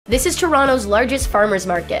This is Toronto's largest farmers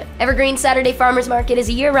market. Evergreen Saturday Farmers Market is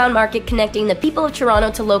a year-round market connecting the people of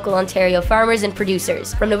Toronto to local Ontario farmers and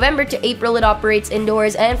producers. From November to April, it operates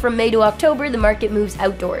indoors, and from May to October, the market moves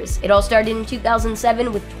outdoors. It all started in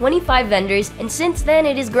 2007 with 25 vendors, and since then,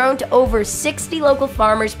 it has grown to over 60 local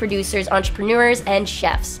farmers, producers, entrepreneurs, and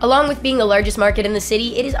chefs. Along with being the largest market in the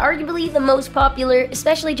city, it is arguably the most popular,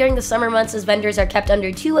 especially during the summer months, as vendors are kept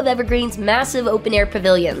under two of Evergreen's massive open-air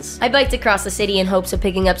pavilions. I biked across the city in hopes of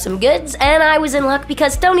picking up some goods, and I was in luck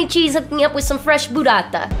because Tony Cheese hooked me up with some fresh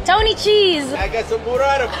burrata. Tony Cheese! I got some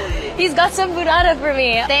burrata for you. He's got some burrata for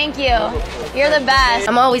me. Thank you. You're the best.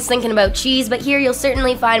 I'm always thinking about cheese, but here you'll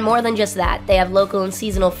certainly find more than just that. They have local and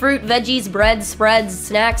seasonal fruit, veggies, breads, spreads,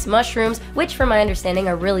 snacks, mushrooms, which from my understanding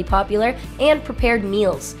are really popular, and prepared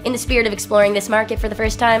meals. In the spirit of exploring this market for the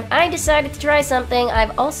first time, I decided to try something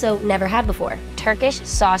I've also never had before. Turkish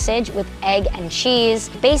sausage with egg and cheese.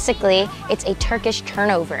 Basically, it's a Turkish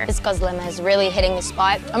turnover. This gazlama is really hitting the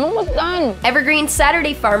spot. I'm almost done. Evergreen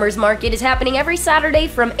Saturday Farmers Market is happening every Saturday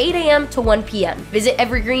from 8 a.m. to 1 p.m. Visit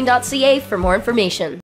evergreen.ca for more information.